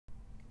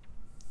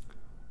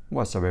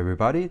What's up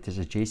everybody, this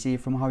is JC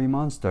from Hobby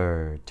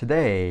Monster.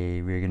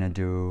 Today we're gonna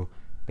do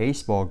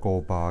baseball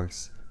gold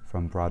box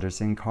from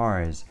Brothers in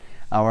Cars.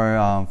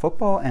 Our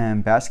football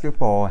and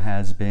basketball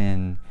has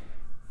been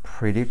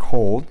pretty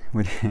cold.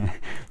 We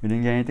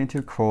didn't get anything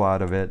too cool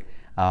out of it,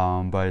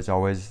 but it's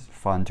always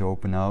fun to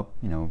open up,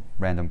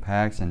 random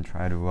packs and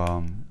try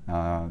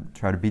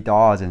to beat the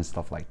odds and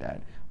stuff like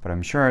that. But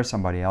I'm sure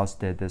somebody else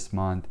did this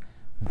month.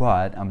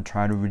 But I'm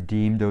trying to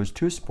redeem those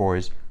two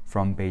sports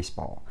from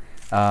baseball.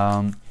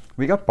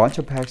 We got a bunch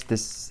of packs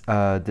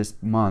this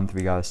month.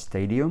 We got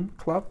Stadium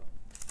Club,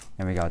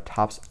 and we got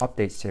Topps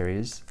Update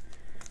Series,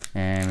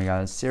 and we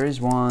got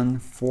Series 1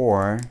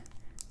 4.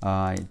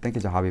 I think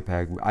it's a hobby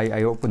pack.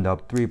 I opened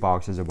up 3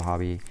 boxes of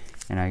hobby,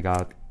 and I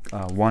got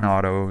 1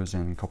 autos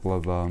and a couple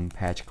of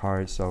patch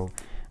cards. So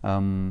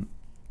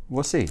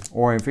we'll see.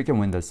 Or if we can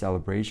win the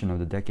celebration of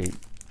the decade,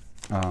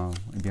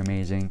 it'd be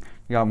amazing.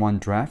 We got 1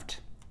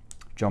 draft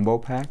jumbo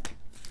pack,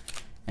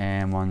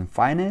 and 1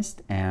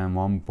 finest and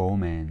 1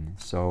 Bowman.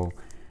 So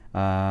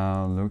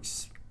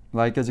looks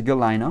like it's a good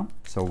lineup,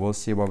 so we'll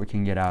see what we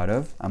can get out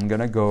of. I'm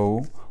gonna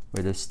go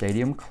with the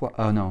Stadium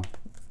Club,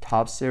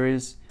 Topps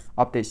Series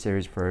Update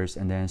Series first,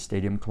 and then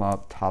Stadium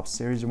Club, Topps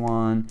Series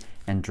 1,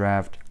 and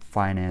draft,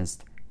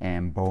 finest,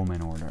 and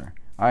Bowman order.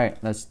 All right,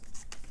 let's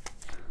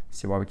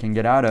see what we can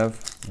get out of.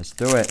 Let's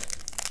do it.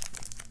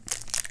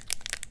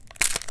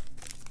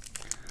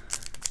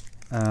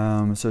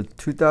 So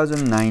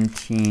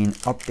 2019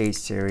 update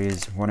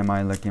series, what am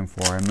I looking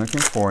for? I'm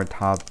looking for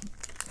top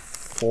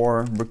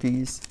 4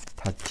 rookies: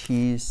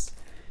 Tatis,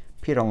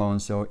 Pete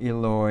Alonso,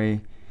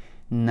 Eloy,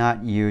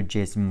 not you,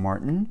 Jason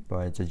Martin,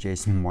 but it's a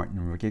Jason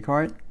Martin rookie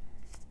card.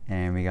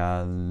 And we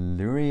got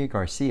Lurie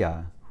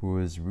Garcia, who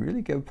is a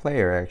really good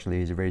player actually.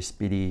 He's a very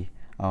speedy,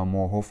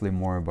 hopefully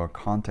more of a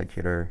contact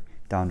hitter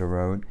down the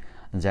road.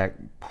 Zach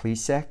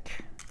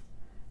Plesac,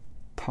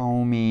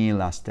 Tommy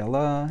La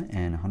Stella,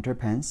 and Hunter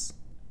Pence.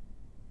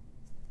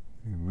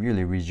 He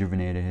really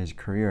rejuvenated his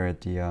career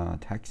at the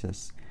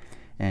Texas.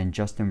 And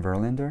Justin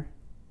Verlander,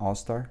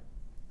 All-Star.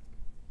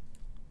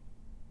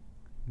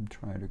 I'm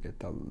trying to get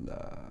the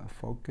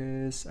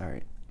focus. All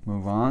right,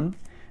 move on.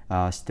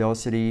 Steel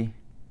City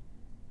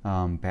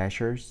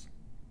Bashers.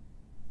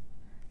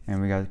 And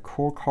we got a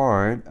cool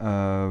card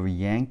of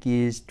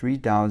Yankees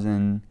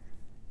 3000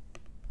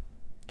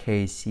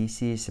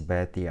 KCC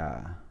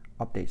Sabathia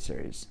Update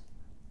Series.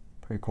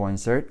 Pretty cool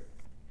insert.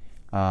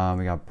 We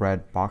got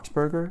Brett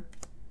Boxberger,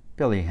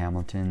 Billy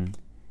Hamilton,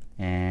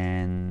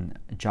 and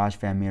Josh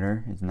Van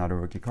Meter is another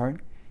rookie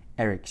card.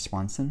 Eric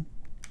Swanson,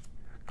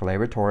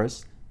 Gleyber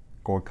Torres,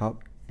 Gold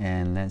Cup,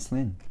 and Lance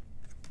Lynn.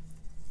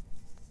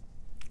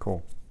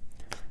 Cool.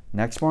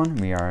 Next one,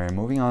 we are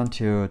moving on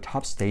to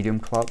Topps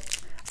Stadium Club.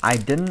 I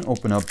didn't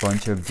open up a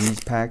bunch of these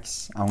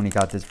packs. I only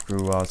got this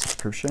through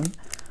subscription.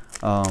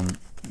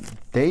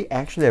 They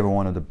actually have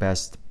one of the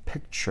best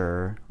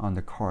picture on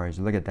the cards.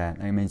 Look at that.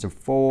 I mean, it's a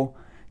full,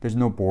 there's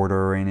no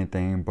border or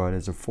anything, but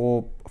it's a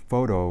full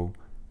photo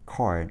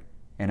card,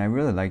 and I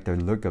really like the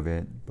look of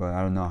it, but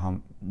I don't know how,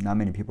 not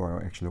many people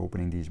are actually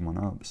opening these one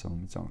up, so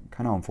it's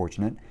kind of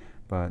unfortunate.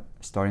 But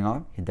starting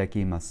off,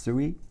 Hideki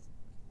Matsui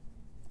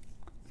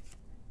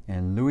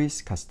and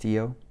Luis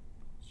Castillo,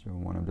 so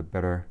one of the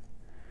better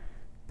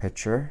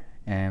pitcher,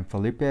 and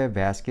Felipe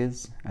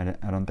Vasquez. I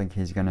don't think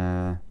he's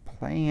gonna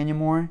play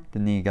anymore.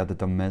 Then he got the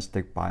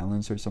domestic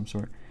violence or some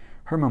sort.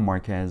 Herman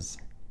Marquez,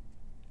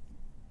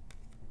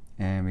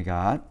 and we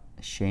got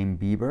Shane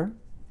Bieber,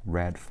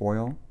 red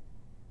foil.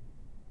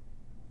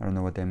 I don't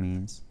know what that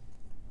means,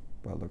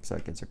 but it looks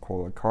like it's a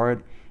cool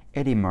card.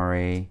 Eddie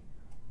Murray,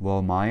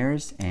 Will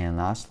Myers, and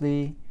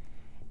lastly,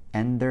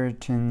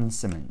 Anderton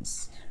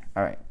Simmons.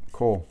 All right,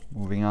 cool.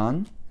 Moving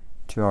on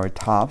to our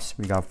tops.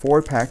 We got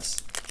 4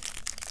 packs.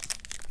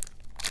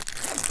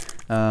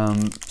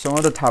 Some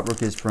of the top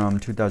rookies from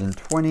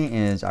 2020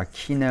 is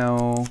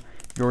Aquino,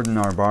 Jordan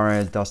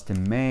Narvaez,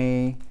 Dustin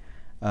May,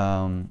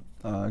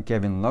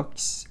 Gavin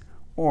Lux,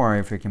 or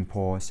if we can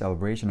pull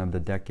Celebration of the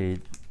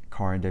Decade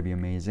card, that'd be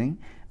amazing.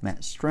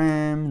 Matt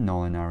Stram,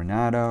 Nolan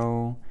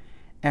Arenado,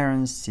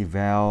 Aaron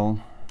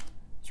Seville,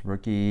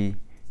 rookie,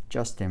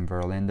 Justin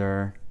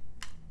Verlander,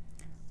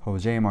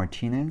 Jose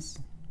Martinez,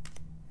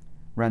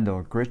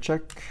 Randall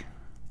Grichuk,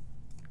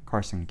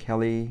 Carson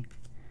Kelly.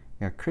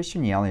 Yeah,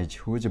 Christian Yelich,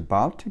 who is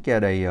about to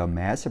get a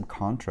massive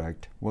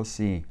contract. We'll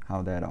see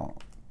how that all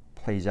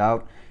plays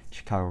out.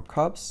 Chicago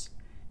Cubs,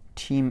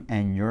 Team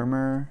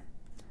Anurmer,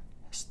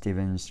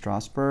 Steven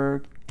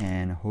Strasburg,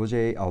 and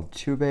Jose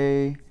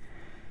Altuve.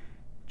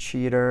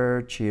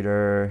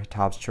 Cheater,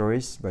 Topps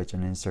Choice, but it's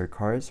an insert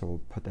card, so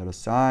we'll put that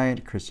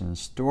aside. Christian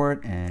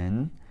Stewart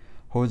and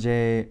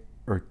Jose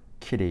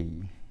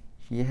Urquidy.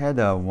 He had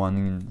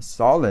one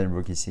solid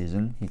rookie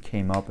season. He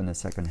came up in the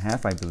second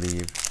half, I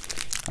believe.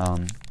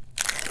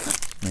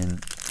 And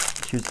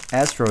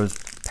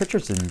Astros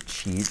pitchers didn't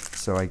cheat,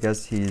 so I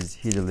guess he's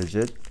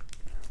legit.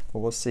 But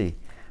we'll see.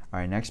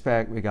 All right, next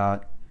pack we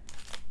got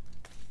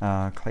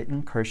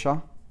Clayton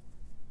Kershaw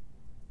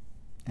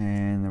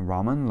and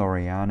Ramon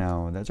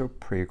Laureano. That's a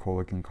pretty cool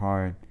looking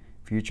card.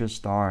 Future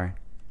star.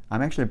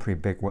 I'm actually pretty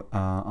big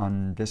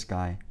on this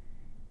guy.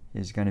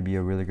 He's going to be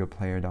a really good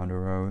player down the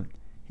road.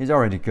 He's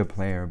already a good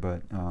player,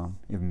 but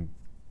even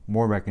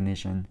more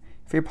recognition.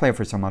 If he play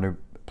for some other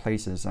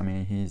places, I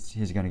mean,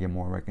 he's going to get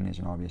more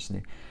recognition,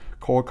 obviously.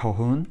 Cole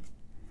Calhoun,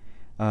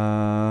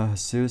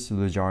 Jesus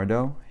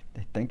Lujardo.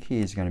 I think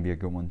he's going to be a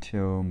good one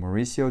too.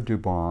 Mauricio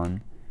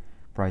Dubon,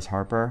 Bryce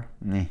Harper.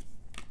 Meh.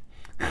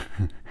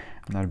 I'm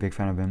not a big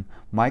fan of him.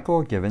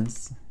 Michael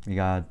Givens. We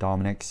got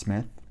Dominic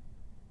Smith.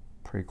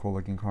 Pretty cool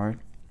looking card.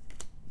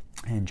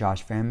 And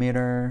Josh Van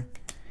Meter,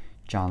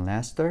 John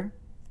Lester,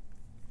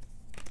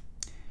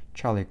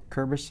 Charlie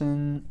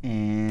Kerberson,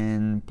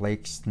 and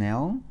Blake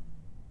Snell.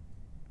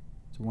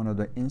 It's one of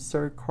the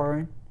insert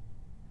card.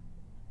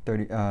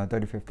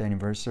 35th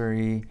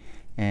anniversary.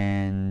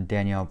 And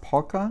Daniel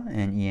Polka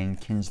and Ian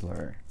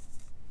Kinsler.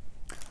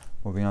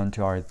 Moving on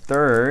to our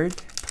third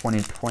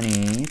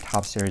 2020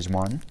 Top Series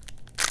 1.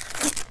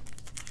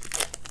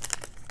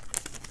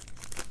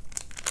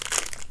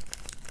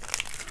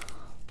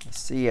 Let's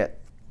see it.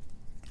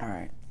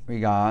 Alright, we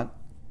got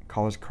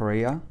Carlos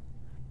Correa,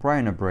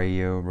 Brian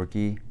Abreu,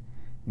 rookie,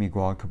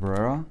 Miguel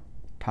Cabrera,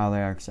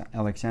 Tyler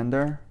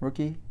Alexander,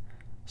 rookie,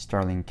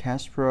 Starling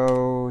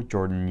Castro,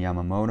 Jordan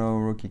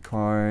Yamamoto, rookie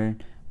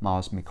card,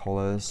 Miles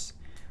Mikolas,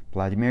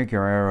 Vladimir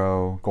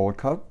Guerrero, Gold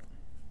Cup,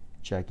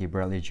 Jackie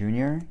Bradley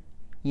Jr.,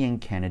 Ian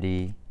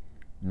Kennedy,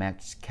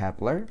 Max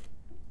Kepler,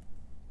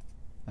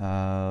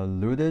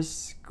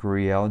 Lourdes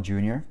Gurriel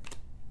Jr.,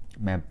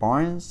 Matt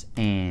Barnes,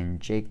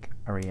 and Jake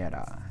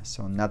Arrieta.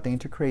 So nothing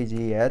too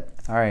crazy yet.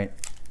 Alright,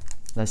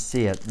 let's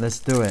see it. Let's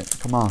do it.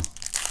 Come on.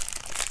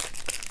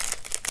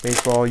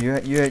 Baseball, you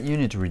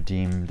need to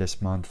redeem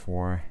this month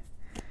for...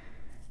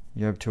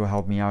 You have to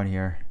help me out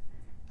here.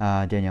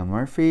 Daniel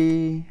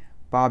Murphy,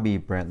 Bobby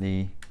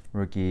Bradley,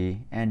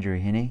 rookie, Andrew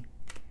Heaney,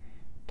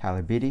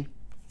 Tyler Beatty,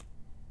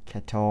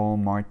 Ketel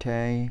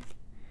Marte,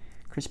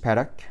 Chris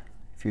Paddock,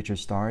 Future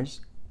Stars,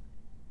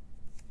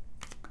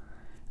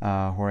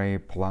 Jorge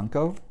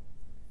Polanco,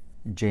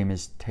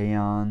 James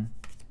Taillon,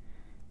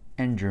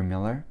 Andrew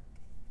Miller,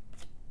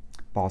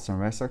 Boston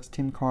Red Sox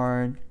team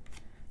card,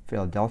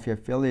 Philadelphia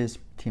Phillies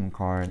team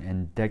card,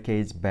 and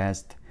Decade's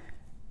Best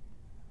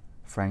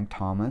Frank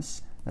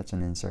Thomas, that's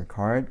an insert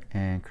card,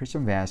 and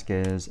Christian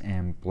Vasquez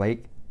and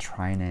Blake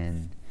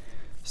Trinan.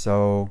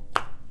 So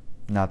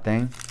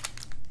nothing.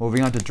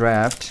 Moving on to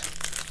draft.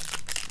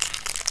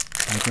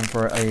 Looking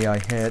for a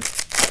hit.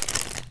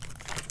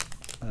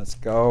 Let's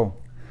go.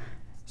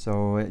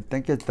 So I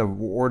think the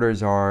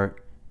orders are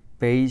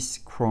base,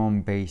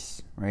 chrome,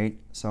 base, right?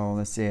 So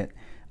let's see it.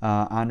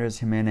 Andres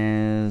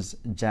Jimenez,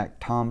 Jack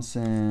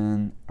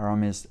Thompson,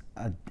 Aramis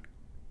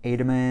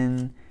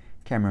Ademan,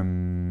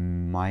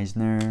 Cameron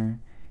Meisner,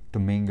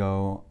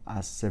 Domingo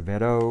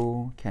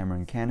Acevedo,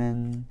 Cameron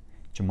Cannon,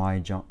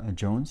 Jemai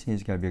Jones,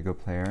 he's going to be a good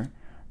player,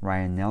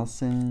 Ryan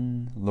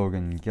Nelson,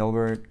 Logan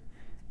Gilbert,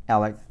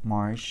 Alec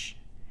Marsh,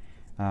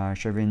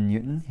 Shervin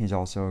Newton, he's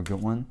also a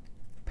good one,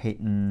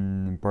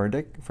 Peyton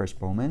Burdick, first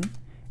Bowman,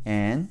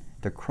 and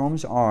the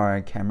Chromes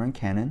are Cameron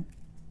Cannon,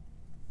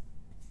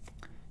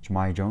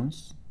 Jemai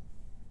Jones,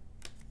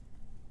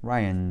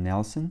 Ryan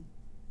Nelson,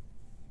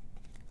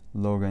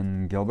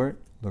 Logan Gilbert,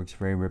 looks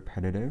very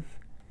repetitive,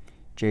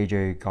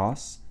 JJ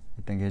Goss,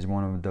 I think he's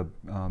one of the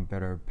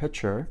better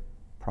pitcher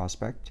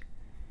prospect,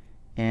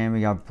 and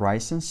we got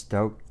Bryson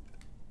Stott,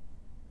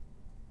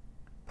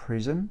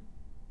 Prism,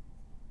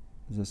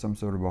 this is some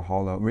sort of a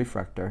hollow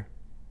refractor,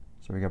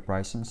 so we got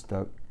Bryson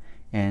Stott,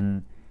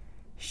 and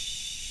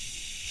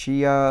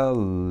Shia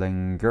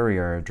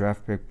Langurier,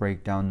 draft pick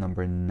breakdown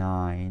number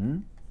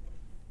 9.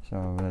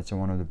 So that's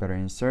one of the better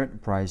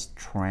insert. Bryce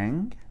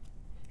Trang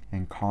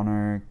and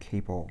Connor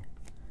Capel.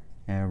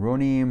 And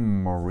Ronnie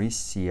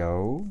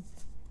Mauricio.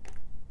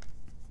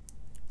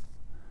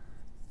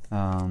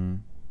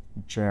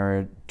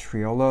 Jared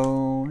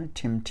Triolo,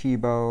 Tim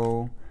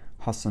Tebow,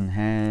 Hassan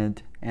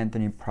Head,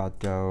 Anthony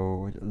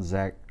Prato,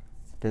 Zach,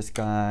 this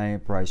guy,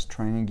 Bryce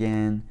Trang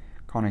again,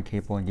 Connor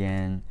Capel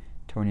again,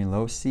 Tony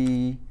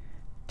Losi,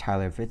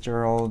 Tyler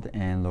Fitzgerald,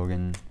 and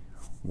Logan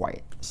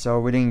White. So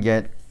we didn't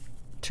get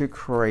too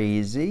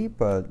crazy,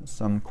 but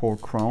some cool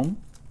chrome,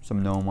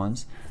 some known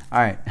ones.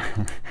 Alright,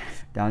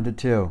 down to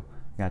 2.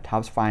 We got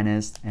Topps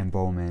Finest and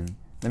Bowman.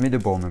 Let me do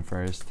Bowman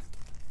first.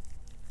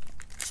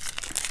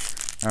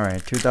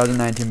 Alright,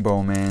 2019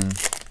 Bowman.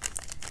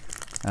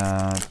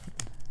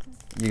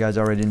 You guys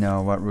already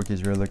know what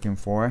rookies we're looking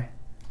for.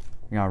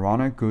 We got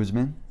Ronald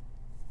Guzman,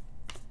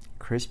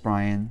 Chris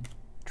Bryant,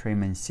 Trey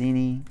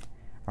Mancini,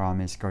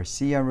 Aramis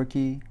Garcia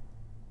rookie,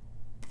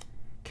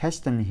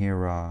 Keston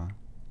Hira.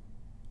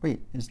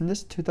 Wait, isn't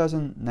this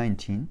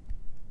 2019?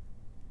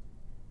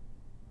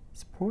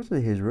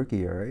 Supposedly his rookie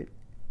year, right?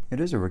 It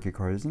is a rookie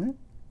card, isn't it?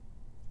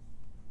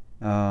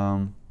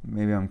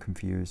 Maybe I'm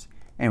confused.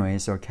 Anyway,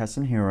 so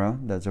Keston Hira,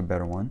 that's a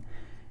better one.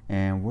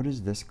 And what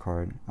is this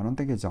card? I don't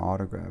think it's an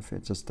autograph.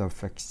 It's just a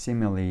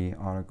facsimile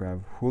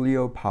autograph.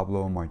 Julio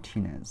Pablo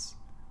Martinez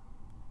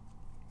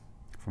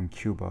from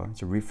Cuba.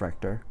 It's a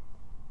refractor.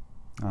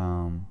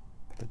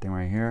 Put the thing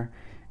right here.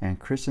 And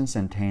Christian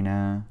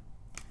Santana,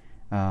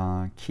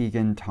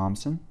 Keegan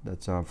Thompson,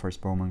 that's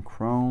first Bowman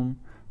Chrome.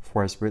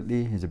 Forrest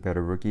Whitley, he's a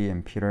better rookie,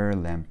 and Peter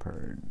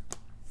Lampard.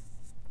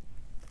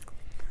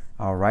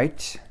 All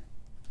right,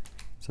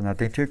 so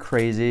nothing too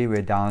crazy.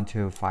 We're down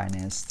to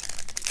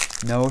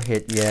finest. No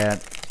hit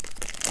yet.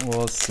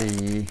 We'll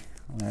see.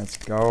 Let's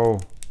go.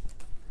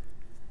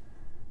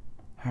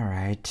 All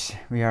right,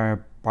 we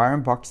are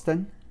Byron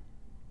Buxton,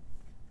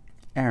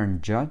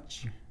 Aaron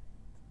Judge,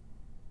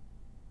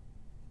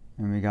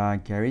 and we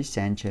got Gary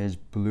Sanchez,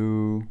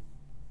 blue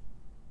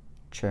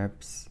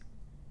chips.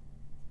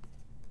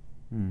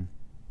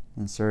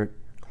 Insert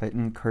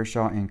Clayton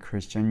Kershaw and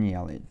Christian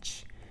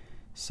Yelich.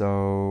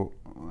 So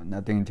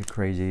nothing too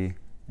crazy,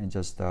 and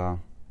just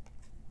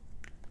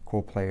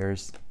cool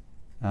players.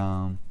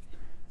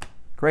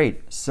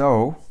 Great.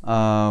 So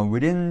we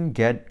didn't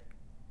get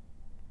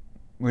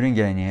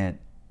any hit,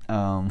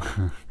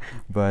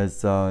 but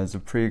it's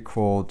pretty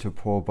cool to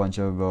pull a bunch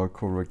of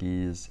cool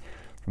rookies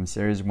from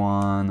Series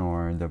 1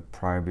 or the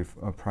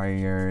prior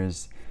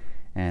years,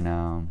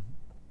 and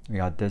we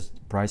got this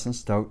Bryson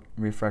Stott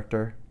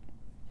refractor,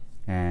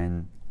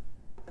 and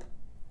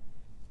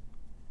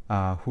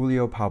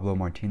Julio Pablo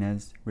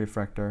Martinez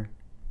refractor,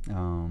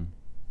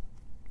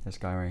 this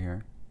guy right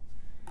here,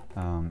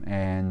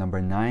 and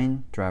number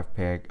 9 draft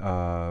pick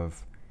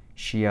of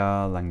Shea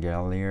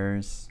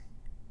Langeliers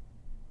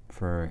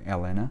for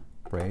Atlanta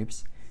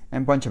Braves,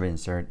 and bunch of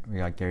insert. We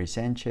got Gary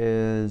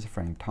Sanchez,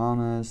 Frank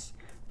Thomas,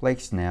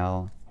 Blake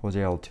Snell, Jose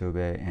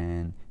Altuve,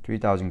 and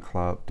 3,000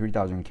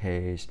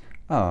 Ks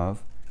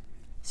of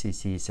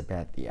CC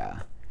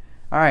Sabathia.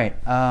 All right,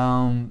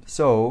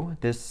 so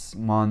this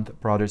month,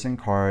 Brothers and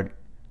Card,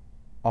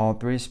 all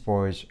 3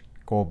 sports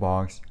gold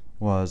box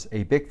was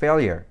a big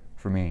failure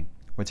for me,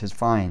 which is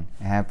fine.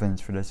 It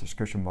happens for the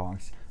subscription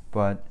box,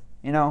 but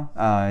you know,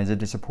 is it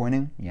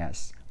disappointing?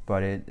 Yes,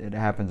 but it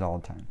happens all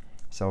the time.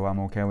 So I'm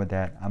okay with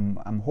that.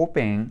 I'm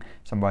hoping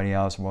somebody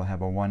else will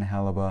have a one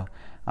hell of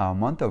a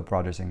month of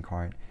Brothers and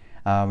Card.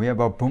 We have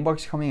a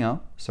boombox coming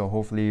up, so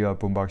hopefully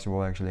boombox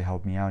will actually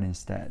help me out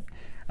instead.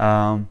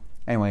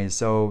 Anyway,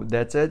 so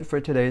that's it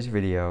for today's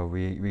video.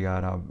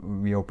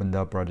 We opened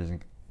up Brothers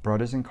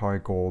and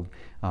Card Gold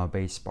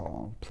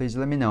baseball. Please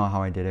let me know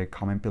how I did it.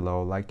 Comment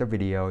below. Like the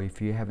video.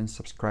 If you haven't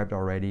subscribed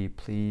already,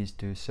 please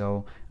do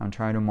so. I'm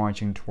trying to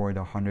marching toward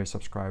 100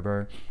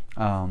 subscriber.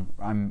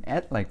 I'm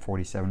at like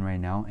 47 right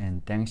now,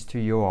 and thanks to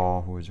you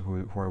all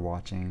who are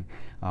watching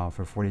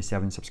for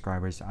 47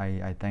 subscribers.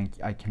 I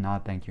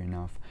cannot thank you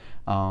enough.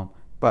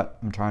 But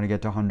I'm trying to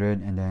get to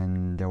 100, and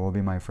then there will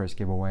be my first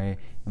giveaway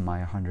in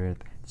my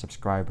 100th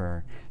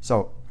subscriber.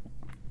 So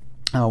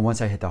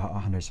once I hit the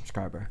 100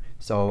 subscriber.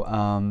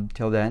 So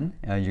till then,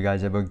 you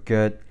guys have a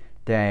good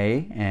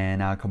day,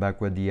 and I'll come back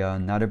with the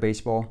another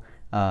baseball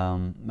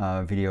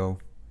video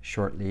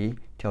shortly.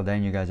 Till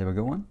then, you guys have a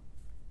good one.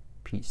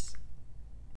 Peace.